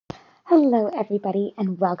Hello, everybody,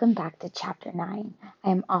 and welcome back to Chapter 9. I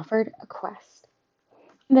am offered a quest.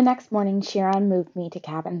 The next morning, Chiron moved me to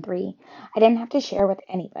cabin 3. I didn't have to share with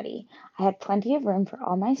anybody. I had plenty of room for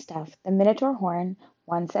all my stuff, the Minotaur horn,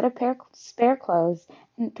 one set of spare clothes,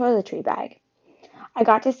 and a toiletry bag. I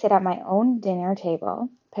got to sit at my own dinner table,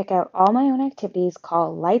 pick out all my own activities,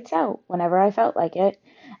 call lights out whenever I felt like it,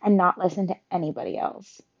 and not listen to anybody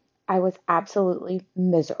else. I was absolutely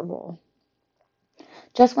miserable.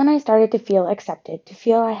 Just when I started to feel accepted, to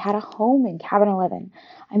feel I had a home in Cabin 11,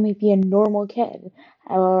 I may be a normal kid,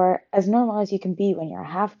 or as normal as you can be when you're a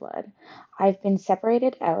half-blood, I've been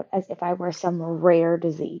separated out as if I were some rare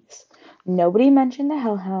disease. Nobody mentioned the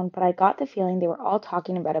hellhound, but I got the feeling they were all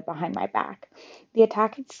talking about it behind my back. The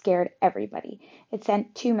attack had scared everybody. It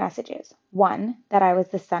sent two messages. One, that I was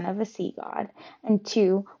the son of a sea god, and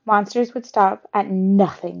two, monsters would stop at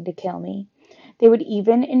nothing to kill me. They would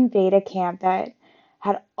even invade a camp that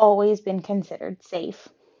had always been considered safe.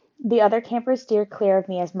 The other campers steered clear of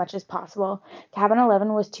me as much as possible. Cabin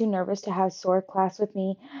 11 was too nervous to have sword class with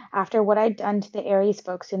me after what I'd done to the Ares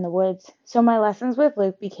folks in the woods, so my lessons with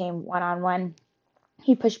Luke became one-on-one.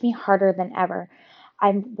 He pushed me harder than ever.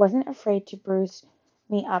 I wasn't afraid to bruise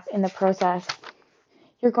me up in the process.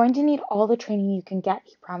 You're going to need all the training you can get,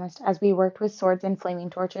 he promised, as we worked with swords and flaming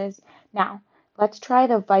torches. Now, let's try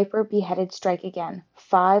the Viper beheaded strike again.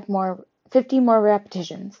 50 more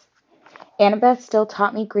repetitions. Annabeth still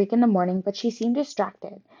taught me Greek in the morning, but she seemed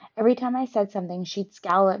distracted. Every time I said something, she'd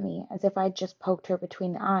scowl at me as if I'd just poked her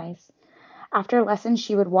between the eyes. After lessons,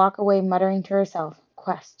 she would walk away muttering to herself,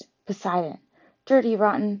 Quest, Poseidon, dirty,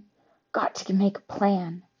 rotten, got to make a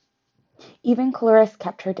plan. Even Clarisse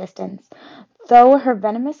kept her distance, though her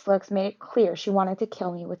venomous looks made it clear she wanted to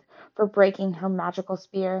kill me for breaking her magical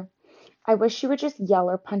spear. I wish she would just yell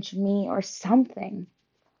or punch me or something.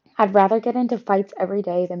 I'd rather get into fights every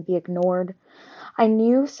day than be ignored. I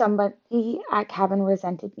knew somebody at cabin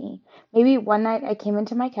resented me. Maybe one night I came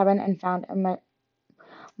into my cabin and found a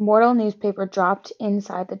mortal newspaper dropped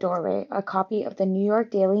inside the doorway, a copy of the New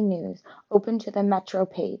York Daily News, open to the Metro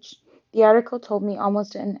page. The article told me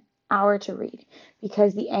almost an hour to read,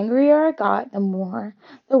 because the angrier I got, the more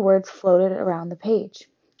the words floated around the page.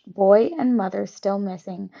 Boy and mother still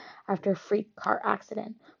missing after freak car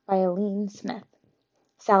accident by Aline Smith.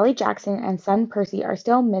 Sally Jackson and son Percy are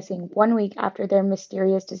still missing 1 week after their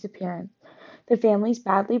mysterious disappearance. The family's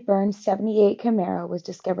badly burned '78 Camaro was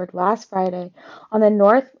discovered last Friday on the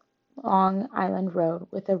North Long Island Road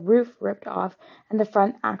with the roof ripped off and the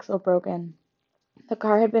front axle broken. The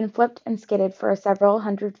car had been flipped and skidded for several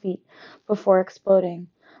hundred feet before exploding.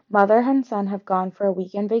 Mother and son have gone for a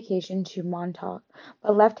weekend vacation to Montauk,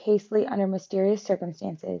 but left hastily under mysterious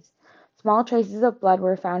circumstances. Small traces of blood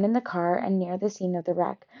were found in the car and near the scene of the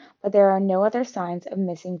wreck, but there are no other signs of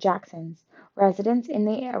missing Jacksons. Residents in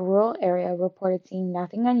the rural area reported seeing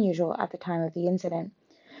nothing unusual at the time of the incident.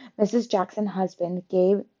 Mrs. Jackson's husband,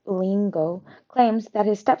 Gabe Lingo, claims that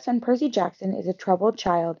his stepson Percy Jackson is a troubled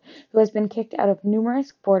child who has been kicked out of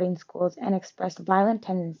numerous boarding schools and expressed violent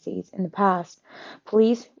tendencies in the past.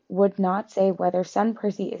 Police would not say whether son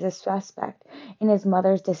Percy is a suspect in his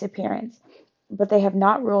mother's disappearance, but they have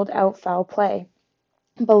not ruled out foul play.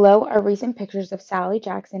 Below are recent pictures of Sally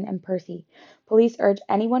Jackson and Percy. Police urge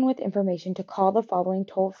anyone with information to call the following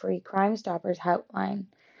toll-free Crime Stoppers hotline.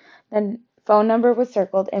 The phone number was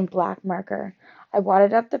circled in black marker. I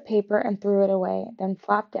wadded up the paper and threw it away, then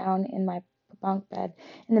flopped down in my bunk bed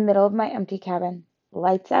in the middle of my empty cabin.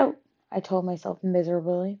 Lights out, I told myself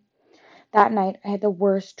miserably. That night I had the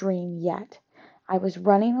worst dream yet. I was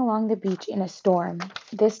running along the beach in a storm.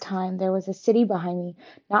 This time there was a city behind me,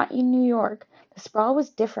 not in New York. The sprawl was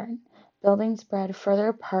different. Buildings spread further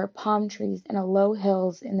apart, palm trees and low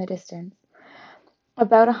hills in the distance.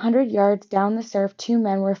 About 100 yards down the surf, two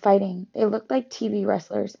men were fighting. They looked like TV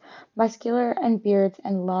wrestlers, muscular and beards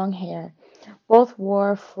and long hair. Both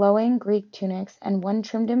wore flowing Greek tunics, and one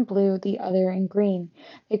trimmed in blue, the other in green.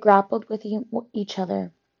 They grappled with each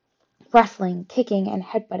other, wrestling, kicking, and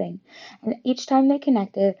headbutting, and each time they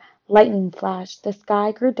connected, lightning flashed, the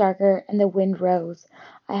sky grew darker, and the wind rose.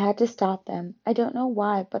 I had to stop them. I don't know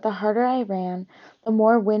why, but the harder I ran, the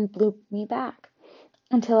more wind blew me back,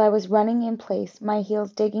 until I was running in place, my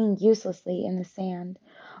heels digging uselessly in the sand.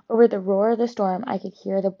 Over the roar of the storm, I could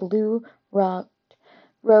hear the blue-robed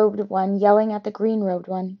one yelling at the green-robed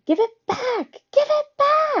one, "Give it back! Give it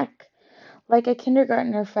back!" like a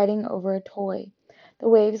kindergartner fighting over a toy. The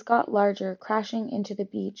waves got larger, crashing into the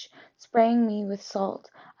beach, spraying me with salt.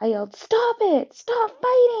 I yelled, "Stop it! Stop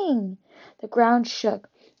fighting!" The ground shook.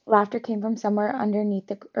 Laughter came from somewhere underneath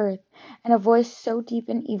the earth, and a voice so deep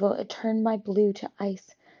and evil it turned my blue to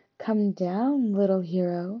ice. Come down, little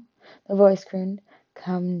hero, the voice crooned.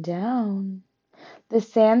 Come down. The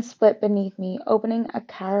sand split beneath me, opening a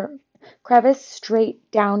crevice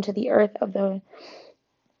straight down to the earth of the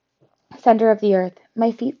center of the earth.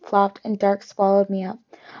 My feet flopped and dark swallowed me up.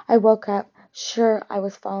 I woke up, sure I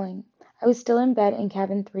was falling. I was still in bed in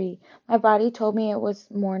cabin 3. My body told me it was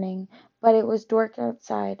morning, but it was dark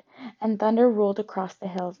outside, and thunder rolled across the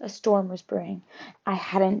hills. A storm was brewing. I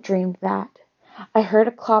hadn't dreamed that. I heard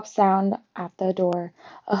a clop sound at the door,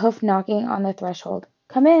 a hoof knocking on the threshold.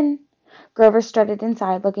 Come in. Grover strutted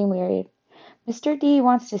inside, looking wearied. Mr. D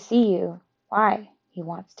wants to see you. Why? He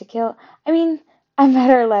wants to kill. I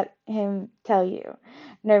better let him tell you.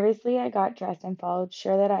 Nervously, I got dressed and followed,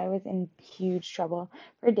 sure that I was in huge trouble.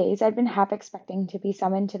 For days, I'd been half expecting to be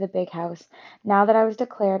summoned to the big house. Now that I was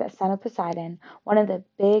declared a son of Poseidon, one of the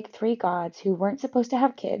big 3 gods who weren't supposed to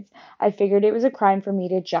have kids, I figured it was a crime for me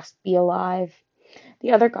to just be alive.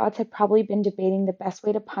 The other gods had probably been debating the best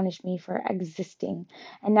way to punish me for existing,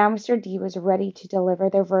 and now Mr. D was ready to deliver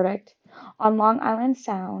their verdict. On Long Island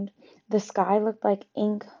Sound, the sky looked like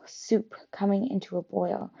ink soup coming into a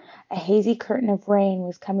boil. A hazy curtain of rain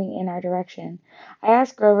was coming in our direction. I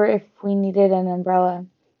asked Grover if we needed an umbrella.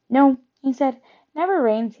 No, he said. Never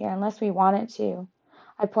rains here unless we want it to.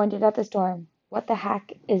 I pointed at the storm. What the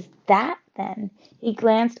heck is that, then? He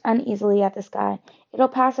glanced uneasily at the sky. It'll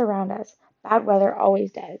pass around us. Bad weather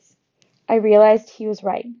always does. I realized he was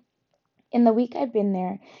right. In the week I'd been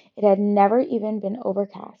there, it had never even been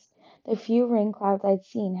overcast. The few rain clouds I'd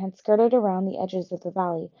seen had skirted around the edges of the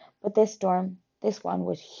valley, but this storm, this one,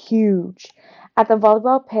 was huge. At the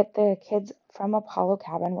volleyball pit, the kids from Apollo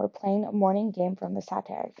Cabin were playing a morning game from the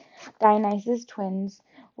satire. Dionysus twins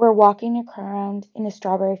were walking around in a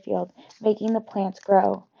strawberry field, making the plants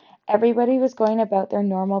grow. Everybody was going about their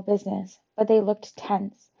normal business, but they looked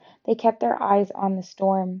tense. They kept their eyes on the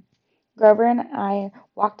storm. Grover and I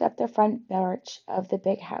walked up the front porch of the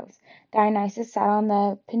big house. Dionysus sat on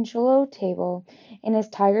the Pincholo table in his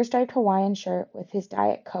tiger-striped Hawaiian shirt with his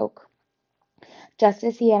Diet Coke, just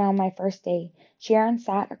as he had on my first day. Sharon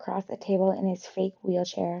sat across the table in his fake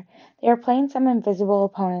wheelchair. They were playing some invisible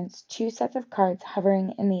opponents, 2 sets of cards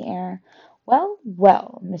hovering in the air. Well,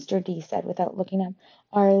 well, Mr. D said without looking up.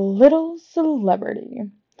 Our little celebrity.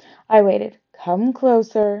 I waited. Come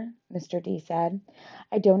closer, Mr. D said.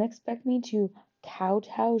 I don't expect me to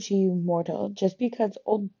kowtow to you, mortal, just because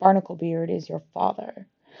old Barnaclebeard is your father.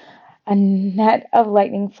 A net of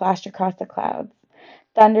lightning flashed across the clouds.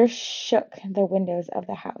 Thunder shook the windows of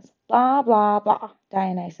the house. Blah, blah, blah,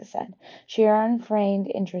 Dionysus said. Chiron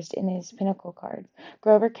feigned interest in his pinochle cards.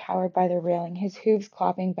 Grover cowered by the railing, his hooves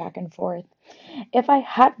clopping back and forth. If I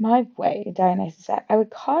had my way, Dionysus said, I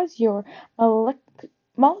would cause your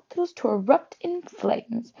molecules to erupt in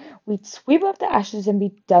flames. We'd sweep up the ashes and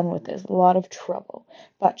be done with this lot of trouble.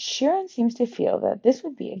 But Chiron seems to feel that this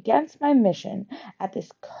would be against my mission at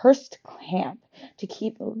this cursed camp to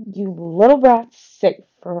keep you little brats safe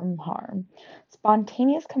from harm.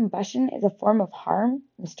 Spontaneous combustion is a form of harm,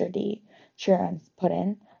 Mr. D, Chiron put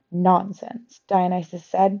in. Nonsense, Dionysus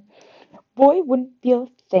said. Boy wouldn't feel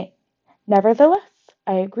a thing. Nevertheless,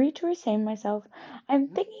 I agreed to restrain myself. I am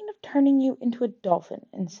thinking of turning you into a dolphin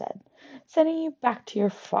instead, sending you back to your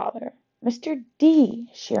father. Mr. D,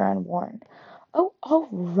 Chiron warned. Oh, all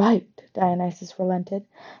right, Dionysus relented.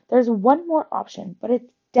 There's one more option, but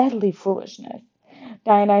it's deadly foolishness.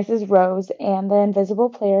 Dionysus rose, and the invisible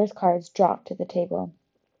player's cards dropped to the table.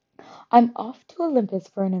 I'm off to Olympus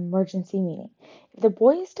for an emergency meeting. If the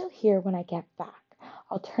boy is still here when I get back,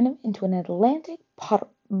 I'll turn him into an Atlantic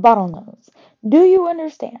bottlenose. Do you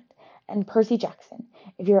understand? And Percy Jackson,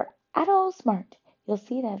 if you're at all smart, you'll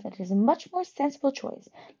see that it is a much more sensible choice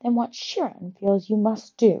than what Chiron feels you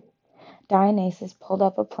must do. Dionysus pulled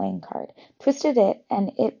up a playing card, twisted it,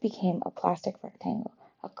 and it became a plastic rectangle.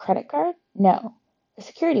 A credit card? No. A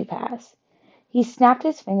security pass. He snapped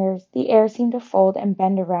his fingers. The air seemed to fold and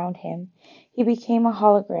bend around him. He became a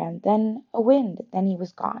hologram, then a wind, then he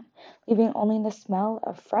was gone, leaving only the smell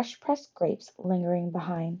of fresh-pressed grapes lingering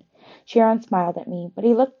behind. Chiron smiled at me, but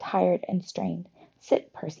he looked tired and strained.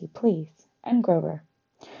 Sit, Percy, please. And Grover.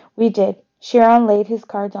 We did. Chiron laid his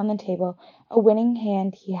cards on the table, a winning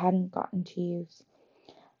hand he hadn't gotten to use.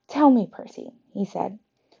 Tell me, Percy, he said,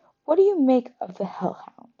 what do you make of the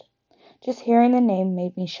Hellhound? Just hearing the name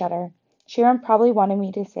made me shudder. Chiron probably wanted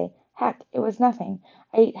me to say, heck, it was nothing.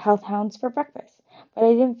 I eat hellhounds for breakfast. But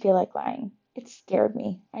I didn't feel like lying. It scared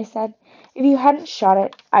me, I said. If you hadn't shot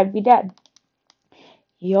it, I'd be dead.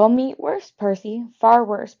 You'll meet worse, Percy, far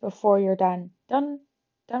worse, before you're done. Done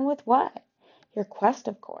with what? Your quest,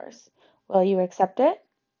 of course. Will you accept it?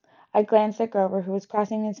 I glanced at Grover, who was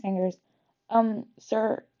crossing his fingers.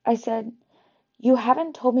 Sir, I said, you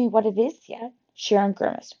haven't told me what it is yet. Sharon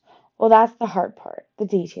grimaced. Well, that's the hard part, the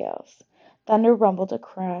details. Thunder rumbled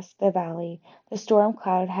across the valley. The storm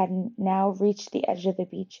cloud had now reached the edge of the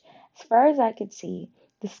beach. As far as I could see,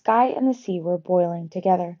 the sky and the sea were boiling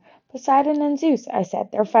together. Poseidon and Zeus, I said,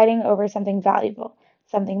 they're fighting over something valuable,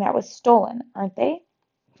 something that was stolen, aren't they?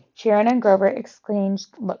 Sharon and Grover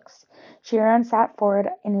exchanged looks. Sharon sat forward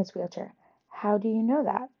in his wheelchair. How do you know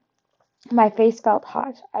that? My face felt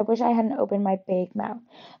hot. I wish I hadn't opened my big mouth.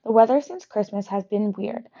 The weather since Christmas has been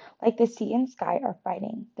weird, like the sea and sky are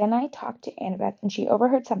fighting. Then I talked to Annabeth, and she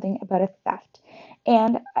overheard something about a theft.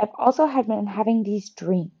 And I've also had been having these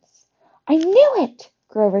dreams. I knew it,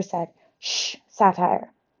 Grover said. Shh,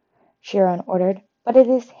 satire, Sharon ordered. But it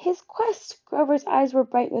is his quest. Grover's eyes were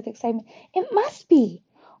bright with excitement. It must be.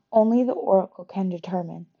 Only the oracle can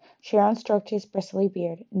determine. Sharon stroked his bristly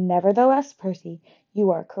beard. Nevertheless, Percy,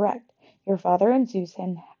 you are correct. Your father and Zeus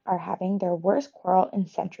are having their worst quarrel in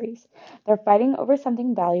centuries. They're fighting over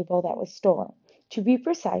something valuable that was stolen. To be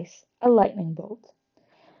precise, a lightning bolt.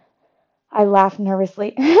 I laughed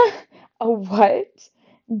nervously. A what?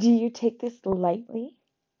 Do you take this lightly?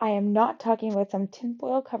 I am not talking about some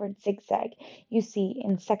tinfoil covered zigzag you see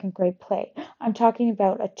in second grade play. I'm talking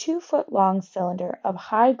about a 2 foot long cylinder of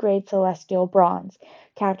high grade celestial bronze,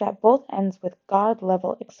 capped at both ends with god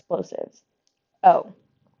level explosives. Oh,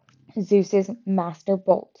 Zeus's master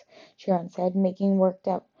bolt, Chiron said, making worked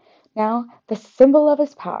up. Now, the symbol of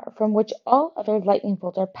his power, from which all other lightning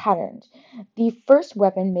bolts are patterned, the first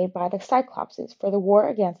weapon made by the Cyclopses for the war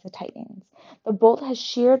against the Titans. The bolt has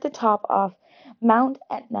sheared the top off Mount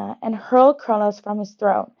Etna and hurled Kronos from his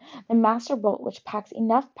throne. The master bolt, which packs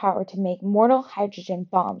enough power to make mortal hydrogen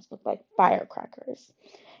bombs look like firecrackers.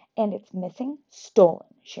 And it's missing? Stolen,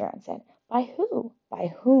 Sharon said. By who?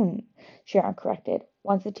 By whom? Sharon corrected.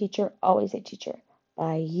 Once a teacher, always a teacher.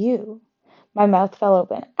 By you. My mouth fell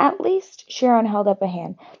open. At least, Sharon held up a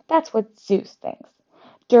hand. That's what Zeus thinks.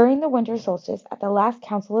 During the winter solstice, at the last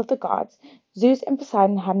council of the gods, Zeus and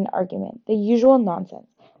Poseidon had an argument, the usual nonsense.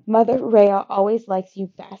 Mother Rhea always likes you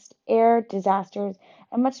best. Air disasters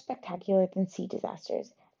are much spectacular than sea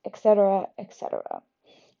disasters, etc., etc.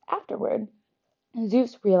 Afterward,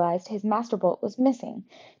 Zeus realized his master bolt was missing,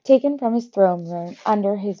 taken from his throne room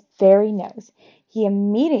under his very nose. He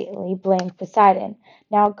immediately blamed Poseidon.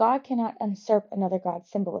 Now a god cannot usurp another god's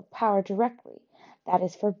symbol of power directly. That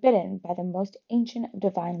is forbidden by the most ancient of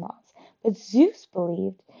divine laws. But Zeus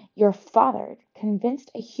believed your father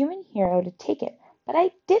convinced a human hero to take it. But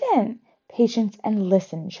I didn't. Patience and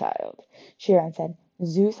listen, child, Chiron said.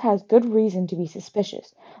 Zeus has good reason to be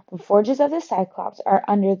suspicious. The forges of the Cyclops are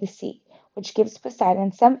under the sea, which gives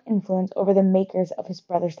Poseidon some influence over the makers of his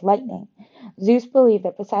brother's lightning. Zeus believed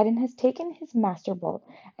that Poseidon has taken his master bolt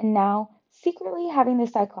and now secretly having the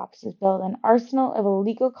Cyclopses build an arsenal of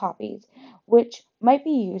illegal copies which might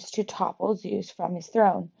be used to topple Zeus from his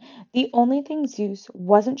throne. The only thing Zeus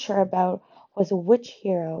wasn't sure about was which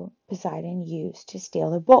hero Poseidon used to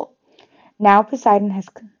steal the bolt. Now Poseidon has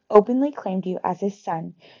openly claimed you as his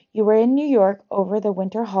son. You were in New York over the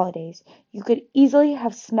winter holidays. You could easily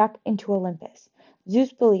have snuck into Olympus.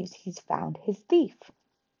 Zeus believes he's found his thief.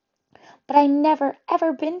 But I never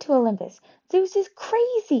ever been to Olympus. Zeus is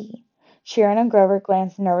crazy. Sharon and Grover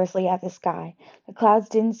glanced nervously at the sky. The clouds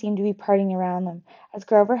didn't seem to be parting around them. As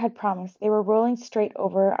Grover had promised, they were rolling straight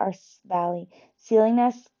over our valley, sealing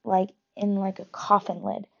us like a coffin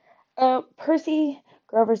lid. Percy,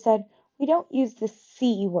 Grover said, we don't use the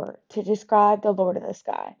C word to describe the Lord of the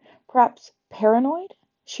Sky. Perhaps paranoid?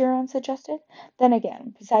 Chiron suggested. Then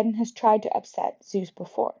again, Poseidon has tried to upset Zeus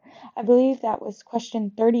before. I believe that was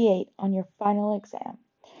question 38 on your final exam.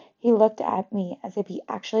 He looked at me as if he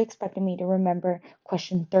actually expected me to remember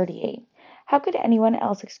question 38. How could anyone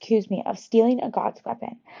else accuse me of stealing a god's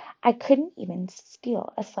weapon? I couldn't even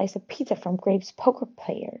steal a slice of pizza from Graves' poker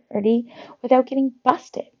party without getting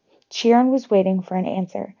busted. Chiron was waiting for an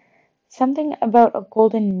answer. Something about a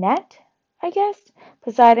golden net, I guess?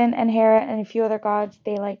 Poseidon and Hera and a few other gods,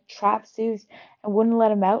 they trapped Zeus and wouldn't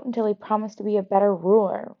let him out until he promised to be a better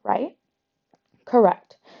ruler, right?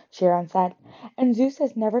 Correct, Chiron said, and Zeus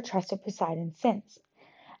has never trusted Poseidon since.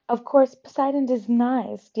 Of course, Poseidon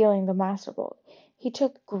denies stealing the Master Bolt. He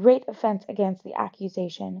took great offense against the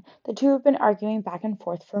accusation. The two have been arguing back and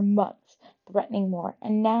forth for months, threatening more,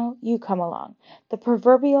 and now you come along. The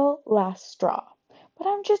proverbial last straw. But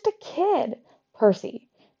I'm just a kid, Percy,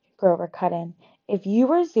 Grover cut in. If you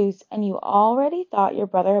were Zeus and you already thought your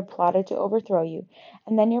brother had plotted to overthrow you,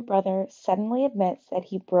 and then your brother suddenly admits that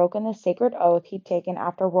he'd broken the sacred oath he'd taken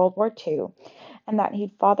after World War II, and that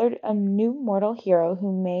he'd fathered a new mortal hero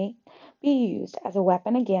who may be used as a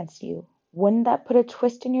weapon against you, wouldn't that put a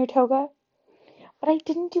twist in your toga? But I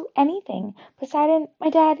didn't do anything. Poseidon, my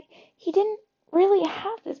dad, he didn't really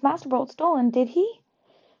have this Master Bolt stolen, did he?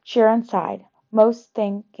 Chiron sighed. Most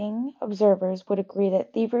thinking observers would agree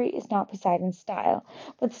that thievery is not Poseidon's style,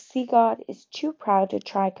 but the sea god is too proud to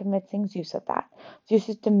try convincing Zeus of that. Zeus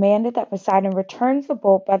has demanded that Poseidon returns the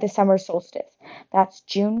bolt by the summer solstice. That's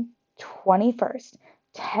June 21st,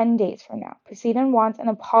 10 days from now. Poseidon wants an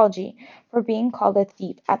apology for being called a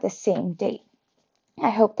thief at the same date.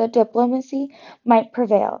 I hoped that diplomacy might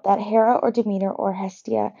prevail, that Hera or Demeter or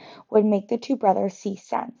Hestia would make the two brothers see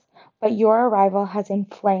sense. But your arrival has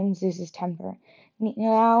inflamed Zeus's temper.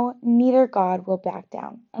 Now neither god will back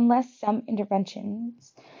down, unless some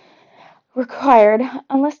interventions required,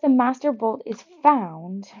 unless the Master Bolt is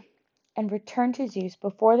found and returned to Zeus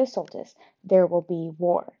before the solstice, there will be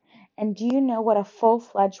war. And do you know what a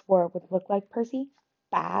full-fledged war would look like, Percy?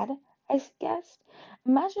 Bad, I guessed.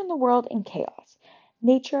 Imagine the world in chaos.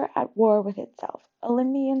 Nature at war with itself.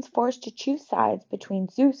 Olympians forced to choose sides between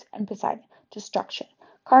Zeus and Poseidon. Destruction.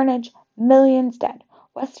 Carnage. Millions dead.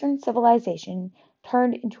 Western civilization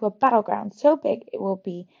turned into a battleground so big it will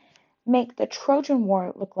make the Trojan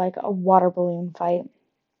War look like a water balloon fight.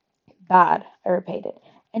 Bad, I repeated.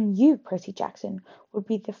 And you, Percy Jackson, would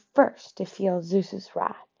be the first to feel Zeus's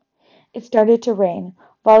wrath. It started to rain.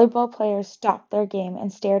 Volleyball players stopped their game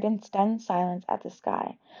and stared in stunned silence at the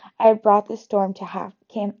sky. I had brought the storm to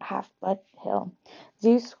Camp Half-Blood Hill.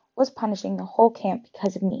 Zeus was punishing the whole camp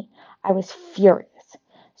because of me. I was furious.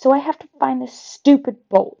 So I have to find this stupid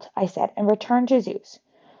bolt, I said, and return to Zeus.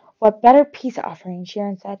 What better peace offering,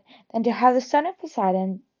 Chiron said, than to have the son of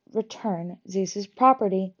Poseidon return Zeus's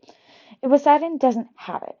property? If Poseidon doesn't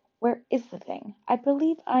have it, where is the thing? I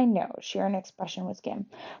believe I know, Chiron's expression was dim.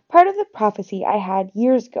 Part of the prophecy I had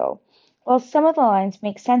years ago. Well, some of the lines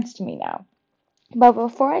make sense to me now. But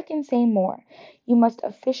before I can say more, you must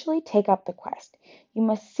officially take up the quest. You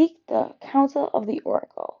must seek the counsel of the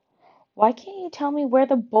oracle. Why can't you tell me where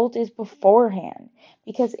the bolt is beforehand?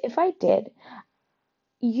 Because if I did,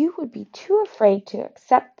 you would be too afraid to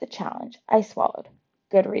accept the challenge. I swallowed.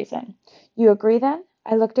 Good reason. You agree then?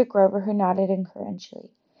 I looked at Grover, who nodded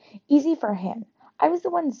encouragingly. Easy for him. I was the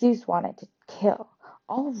one Zeus wanted to kill.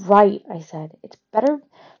 All right, I said. It's better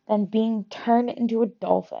than being turned into a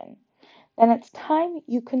dolphin. Then it's time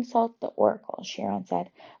you consult the oracle, Chiron said.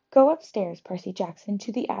 Go upstairs, Percy Jackson,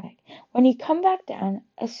 to the attic. When you come back down,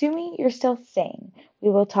 assuming you're still sane, we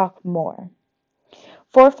will talk more.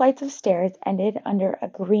 4 flights of stairs ended under a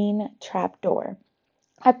green trap door.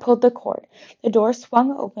 I pulled the cord. The door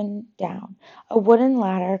swung open down. A wooden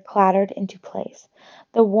ladder clattered into place.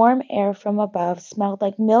 The warm air from above smelled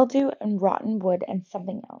like mildew and rotten wood and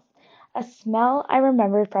something else. A smell I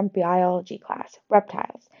remembered from biology class.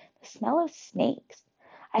 Reptiles. The smell of snakes.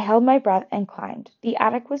 I held my breath and climbed. The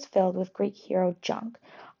attic was filled with Greek hero junk.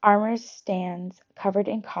 Armor stands covered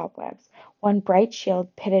in cobwebs. One bright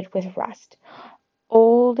shield pitted with rust.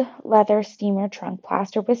 Old leather steamer trunk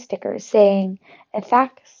plastered with stickers saying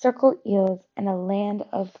Ithaq, circle eels, and a land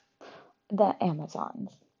of the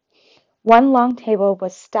Amazons. One long table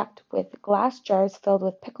was stuffed with glass jars filled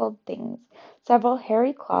with pickled things, several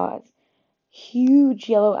hairy claws, huge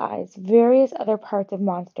yellow eyes, various other parts of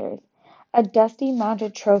monsters. A dusty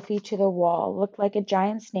mounted trophy to the wall looked like a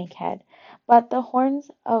giant snake head, but the horns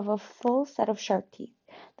of a full set of shark teeth.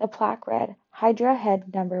 The plaque read, Hydra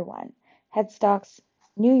Head Number 1, Headstocks,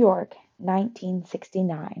 New York,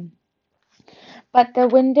 1969. But the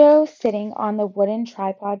window sitting on the wooden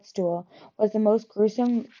tripod stool was the most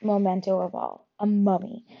gruesome memento of all. A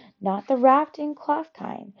mummy. Not the wrapped in cloth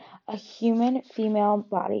kind. A human female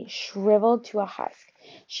body shriveled to a husk.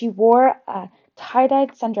 She wore a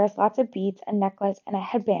tie-dyed sundress, lots of beads, a necklace, and a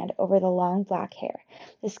headband over the long black hair.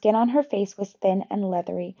 The skin on her face was thin and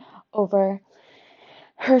leathery over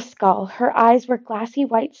her skull. Her eyes were glassy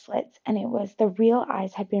white slits, and it was the real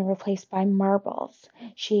eyes had been replaced by marbles.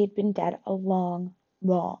 She had been dead a long,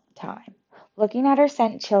 long time. Looking at her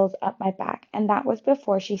sent chills up my back, and that was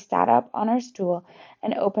before she sat up on her stool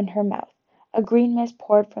and opened her mouth. A green mist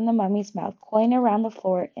poured from the mummy's mouth, coiling around the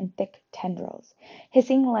floor in thick tendrils,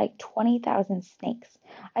 hissing like 20,000 snakes.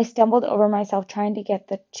 I stumbled over myself trying to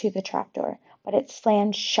get to the trapdoor, but it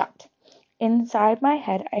slammed shut. Inside my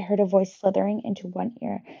head, I heard a voice slithering into one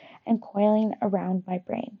ear and coiling around my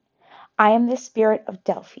brain. I am the spirit of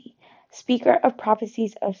Delphi, speaker of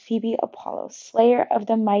prophecies of Phoebe Apollo, slayer of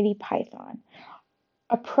the mighty Python.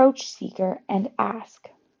 approach Seeker and ask.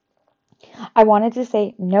 I wanted to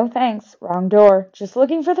say, no thanks, wrong door, just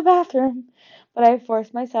looking for the bathroom. But I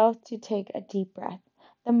forced myself to take a deep breath.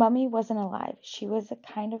 The mummy wasn't alive. She was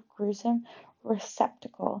a kind of gruesome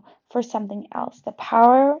receptacle for something else, the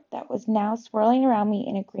power that was now swirling around me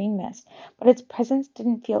in a green mist. But its presence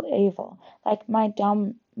didn't feel evil, like my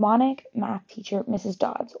demonic math teacher, Mrs.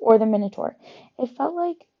 Dodds, or the Minotaur. It felt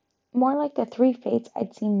like more like the three fates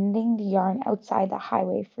I'd seen knitting the yarn outside the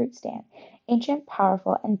highway fruit stand. Ancient,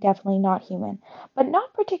 powerful, and definitely not human, but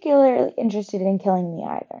not particularly interested in killing me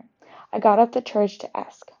either. I got up the courage to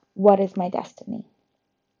ask, what is my destiny?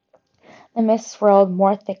 The mist swirled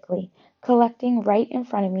more thickly, collecting right in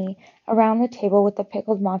front of me around the table with the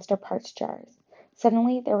pickled monster parts jars.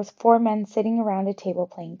 Suddenly there was 4 men sitting around a table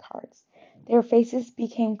playing cards. Their faces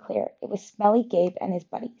became clear. It was Smelly Gabe and his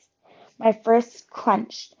buddies. My fists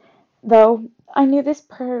clenched, though I knew this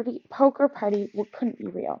poker party couldn't be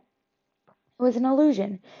real. It was an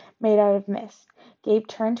illusion, made out of mist. Gabe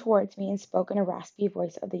turned towards me and spoke in a raspy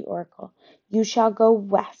voice of the oracle. You shall go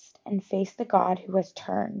west and face the god who has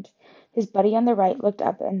turned. His buddy on the right looked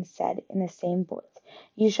up and said in the same voice,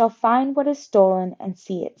 You shall find what is stolen and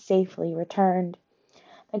see it safely returned.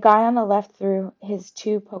 The guy on the left threw his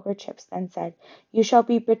 2 poker chips, then said, You shall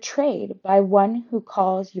be betrayed by one who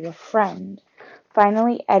calls you a friend.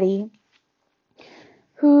 Finally, Eddie,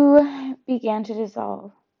 who began to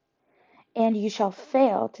dissolve. And you shall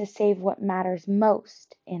fail to save what matters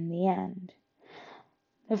most in the end.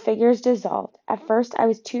 The figures dissolved. At first I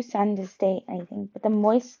was too stunned to say anything, but the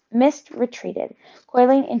mist retreated,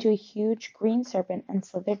 coiling into a huge green serpent and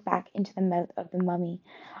slithered back into the mouth of the mummy.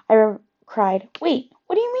 I cried, Wait,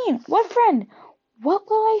 what do you mean? What friend? What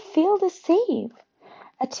will I fail to save?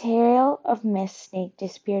 A tail of mist snake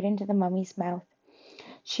disappeared into the mummy's mouth.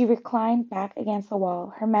 She reclined back against the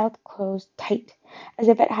wall, her mouth closed tight, as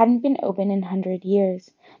if it hadn't been open in 100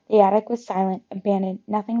 years. The attic was silent, abandoned,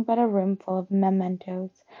 nothing but a room full of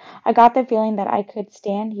mementos. I got the feeling that I could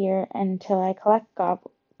stand here until I collect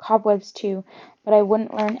cobwebs too, but I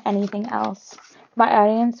wouldn't learn anything else. My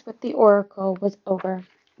audience with the oracle was over.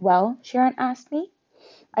 Well? Sharon asked me.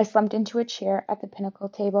 I slumped into a chair at the pinnacle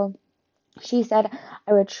table. She said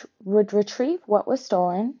I would retrieve what was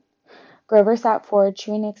stolen. Grover sat forward,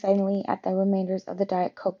 chewing excitedly at the remainders of the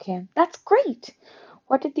Diet Coke can. That's great!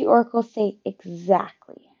 What did the oracle say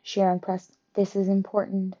exactly? Sharon pressed. This is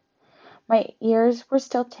important. My ears were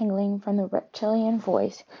still tingling from the reptilian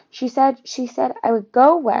voice. She said I would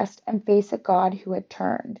go west and face a god who had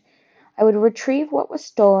turned. I would retrieve what was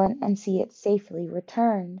stolen and see it safely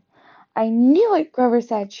returned. I knew it, Grover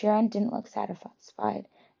said. Sharon didn't look satisfied.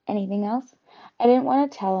 Anything else? I didn't want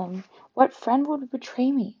to tell him. What friend would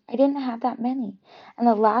betray me? I didn't have that many. And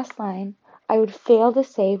the last line, I would fail to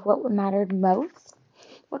save what mattered most?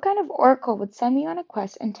 What kind of oracle would send me on a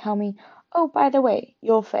quest and tell me, oh, by the way,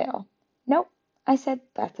 you'll fail? Nope, I said,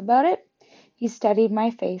 that's about it. He studied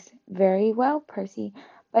my face. Very well, Percy,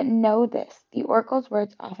 but know this, the oracle's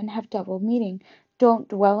words often have double meaning. Don't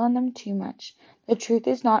dwell on them too much. The truth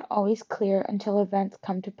is not always clear until events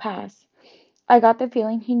come to pass. I got the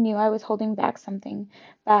feeling he knew I was holding back something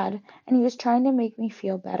bad, and he was trying to make me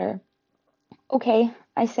feel better. Okay,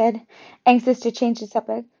 I said, anxious to change the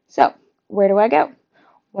subject. So, where do I go?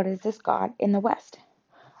 What is this god in the west?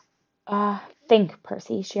 Think,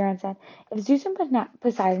 Percy, Sharon said. If Zeus and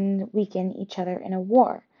Poseidon weaken each other in a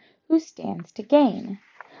war, who stands to gain?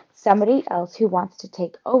 Somebody else who wants to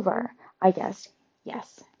take over, I guess.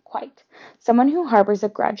 Yes, quite. Someone who harbors a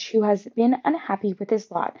grudge, who has been unhappy with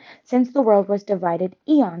his lot since the world was divided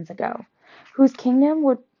eons ago, whose kingdom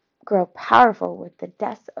would grow powerful with the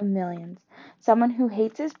deaths of millions. Someone who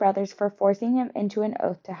hates his brothers for forcing him into an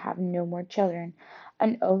oath to have no more children,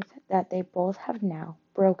 an oath that they both have now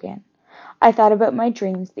broken. I thought about my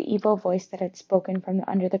dreams, the evil voice that had spoken from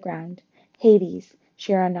under the ground. Hades,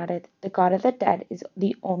 Chiron nodded. The god of the dead is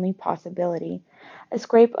the only possibility. A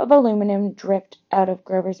scrape of aluminum dripped out of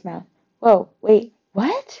Grover's mouth. Whoa, wait,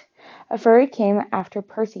 what? A fairy came after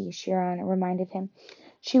Percy, Chiron reminded him.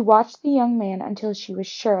 She watched the young man until she was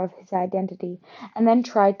sure of his identity, and then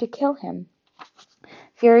tried to kill him.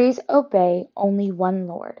 Furies obey only one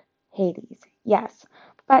lord, Hades. Yes,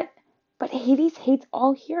 but Hades hates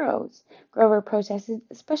all heroes, Grover protested,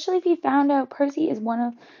 especially if he found out Percy is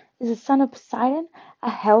a son of Poseidon. A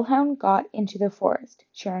hellhound got into the forest,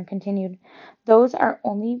 Sharon continued. Those are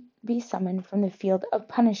only be summoned from the field of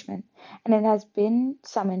punishment, and it has been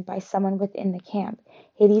summoned by someone within the camp.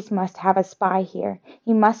 Hades must have a spy here.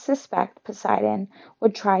 He must suspect Poseidon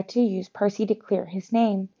would try to use Percy to clear his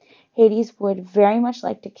name. Hades would very much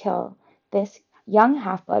like to kill this young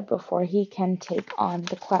half-blood before he can take on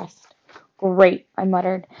the quest. Great, I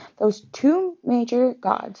muttered. Those two major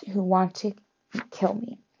gods who want to kill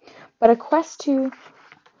me. But a quest to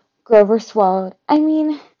Grover swallowed. I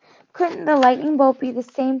mean, couldn't the lightning bolt be the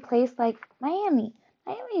same place like Miami?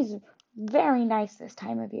 Miami's very nice this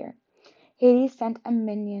time of year. Hades sent a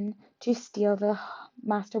minion to steal the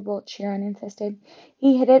Master Bolt, Chiron insisted.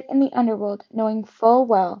 He hid it in the underworld, knowing full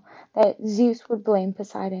well that Zeus would blame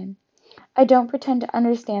Poseidon. I don't pretend to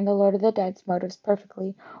understand the Lord of the Dead's motives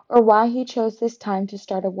perfectly, or why he chose this time to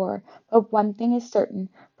start a war, but one thing is certain: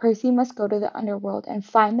 Percy must go to the underworld and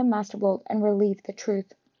find the Master Bolt and relieve the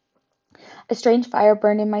truth. A strange fire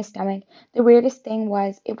burned in my stomach. The weirdest thing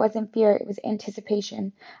was, it wasn't fear, it was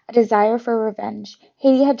anticipation, a desire for revenge.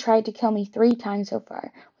 Hades had tried to kill me 3 times so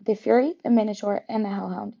far, with the Fury, the Minotaur, and the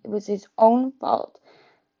Hellhound. It was his own fault.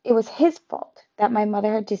 It was his fault that my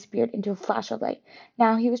mother had disappeared into a flash of light.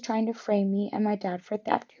 Now he was trying to frame me and my dad for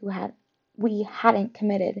theft we hadn't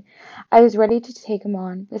committed. I was ready to take him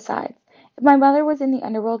on. Besides, if my mother was in the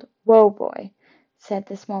underworld, whoa, boy, said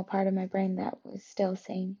the small part of my brain that was still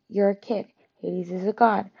saying, "You're a kid. Hades is a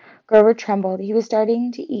god." Grover trembled. He was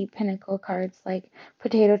starting to eat pinnacle cards like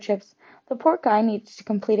potato chips. The poor guy needs to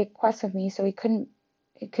complete a quest with me so he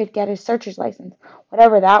could get his searcher's license,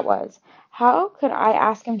 whatever that was. How could I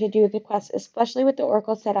ask him to do the quest, especially with the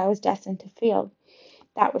oracle said I was destined to fail?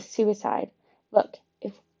 That was suicide. Look,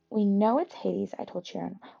 if we know it's Hades, I told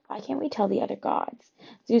Chiron, why can't we tell the other gods?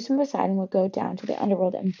 Zeus and Poseidon would go down to the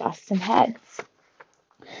underworld and bust some heads.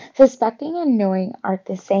 Suspecting and knowing aren't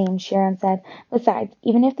the same, Chiron said. Besides,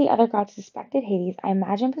 even if the other gods suspected Hades, I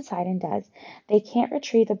imagine Poseidon does. They can't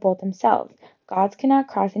retrieve the bolt themselves. Gods cannot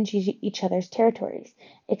cross into each other's territories,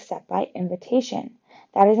 except by invitation.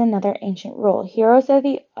 That is another ancient rule. Heroes, on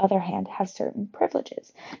the other hand, have certain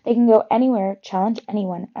privileges. They can go anywhere, challenge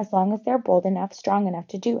anyone, as long as they're bold enough, strong enough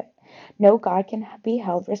to do it. No god can be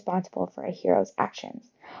held responsible for a hero's actions.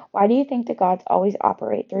 Why do you think the gods always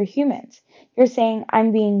operate through humans? You're saying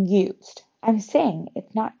I'm being used. I'm saying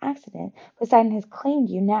it's not accident. Poseidon has claimed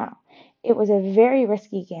you now. It was a very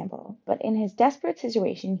risky gamble, but in his desperate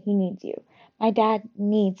situation, he needs you. My dad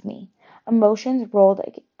needs me. Emotions rolled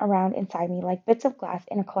around inside me like bits of glass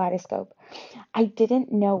in a kaleidoscope. I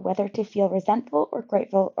didn't know whether to feel resentful or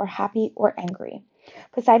grateful or happy or angry.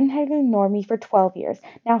 Poseidon had ignored me for 12 years.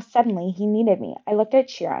 Now suddenly he needed me. I looked at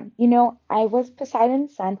Chiron. You know, I was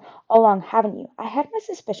Poseidon's son all along, haven't you? I had my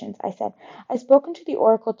suspicions, I said. I've spoken to the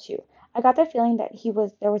oracle too. I got the feeling that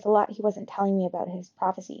there was a lot he wasn't telling me about his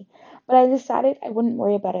prophecy, but I decided I wouldn't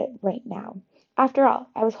worry about it right now. After all,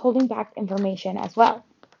 I was holding back information as well.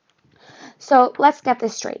 So let's get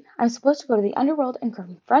this straight. I'm supposed to go to the underworld and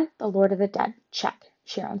confront the Lord of the Dead. Check,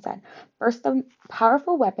 Chiron said. First, the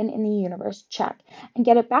powerful weapon in the universe. Check. And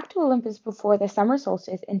get it back to Olympus before the summer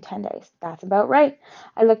solstice in 10 days. That's about right.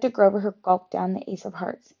 I looked at Grover, who gulped down the ace of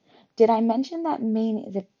hearts. Did I mention that Maine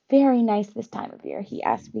is very nice this time of year? He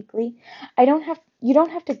asked weakly. You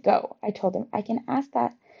don't have to go, I told him. I can ask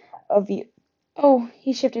that of you. Oh,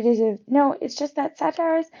 he shifted his. No, it's just that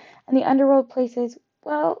satires and the underworld places,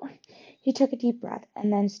 well, he took a deep breath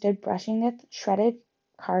and then stood brushing the shredded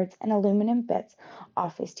cards and aluminum bits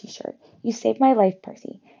off his t-shirt. You saved my life,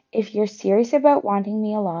 Percy. If you're serious about wanting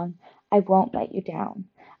me along, I won't let you down.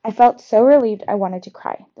 I felt so relieved I wanted to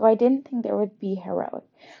cry, though I didn't think there would be heroic.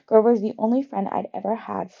 Grover was the only friend I'd ever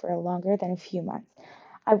had for longer than a few months.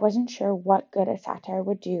 I wasn't sure what good a satire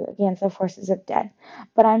would do against the forces of death,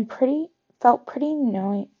 but felt pretty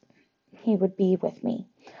knowing he would be with me.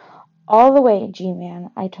 All the way, G-Man,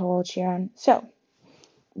 I told Chiron. So,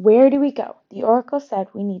 where do we go? The oracle said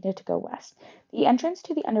we needed to go west. The entrance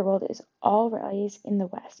to the underworld is always in the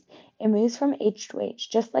west. It moves from age to age,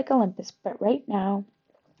 just like Olympus, but right now,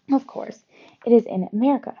 of course, it is in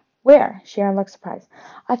America. Where? Sharon looked surprised.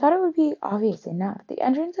 I thought it would be obvious enough. The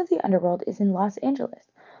entrance of the underworld is in Los Angeles.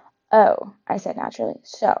 Oh, I said naturally.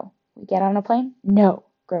 So, we get on a plane? No,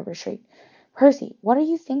 Grover shrieked. Percy, what are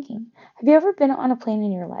you thinking? Have you ever been on a plane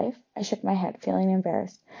in your life? I shook my head, feeling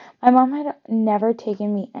embarrassed. My mom had never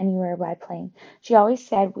taken me anywhere by plane. She always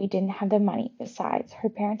said we didn't have the money. Besides, her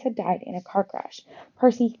parents had died in a car crash.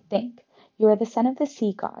 Percy, think. You are the son of the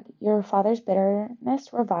sea god. Your father's bitterness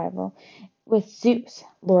revival with Zeus,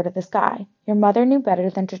 lord of the sky. Your mother knew better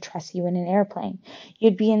than to trust you in an airplane.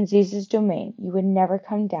 You'd be in Zeus's domain. You would never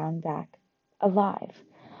come down back alive.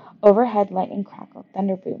 Overhead, lightning crackled,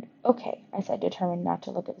 thunder boomed. Okay, I said, determined not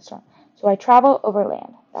to look at the storm. So I travel over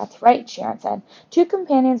land. That's right, Sharon said. 2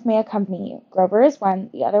 companions may accompany you. Grover is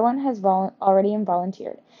one. The other one has already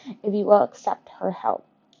volunteered, if you will accept her help.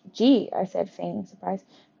 Gee, I said, feigning surprise.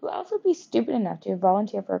 Who else would be stupid enough to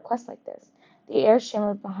volunteer for a quest like this? The air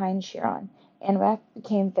shimmered behind Chiron. Annabeth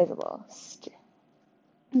became visible,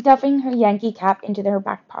 stuffing her Yankee cap into her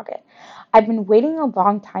back pocket. I've been waiting a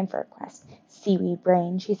long time for a quest. Seaweed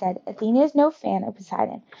brain, she said. Athena is no fan of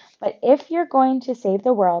Poseidon, but if you're going to save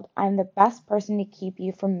the world, I'm the best person to keep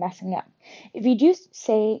you from messing up. If you do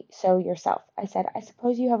say so yourself, I said. I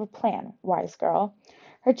suppose you have a plan, wise girl.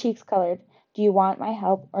 Her cheeks colored. Do you want my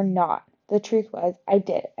help or not? The truth was, I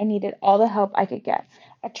did. I needed all the help I could get.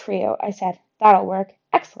 A trio, I said. That'll work.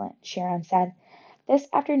 Excellent, Chiron said. This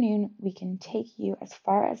afternoon we can take you as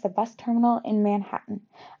far as the bus terminal in Manhattan.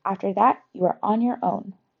 After that you are on your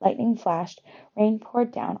own. Lightning flashed. Rain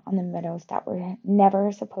poured down on the meadows that were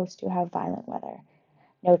never supposed to have violent weather.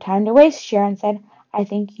 No time to waste, Chiron said. I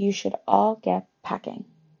think you should all get packing.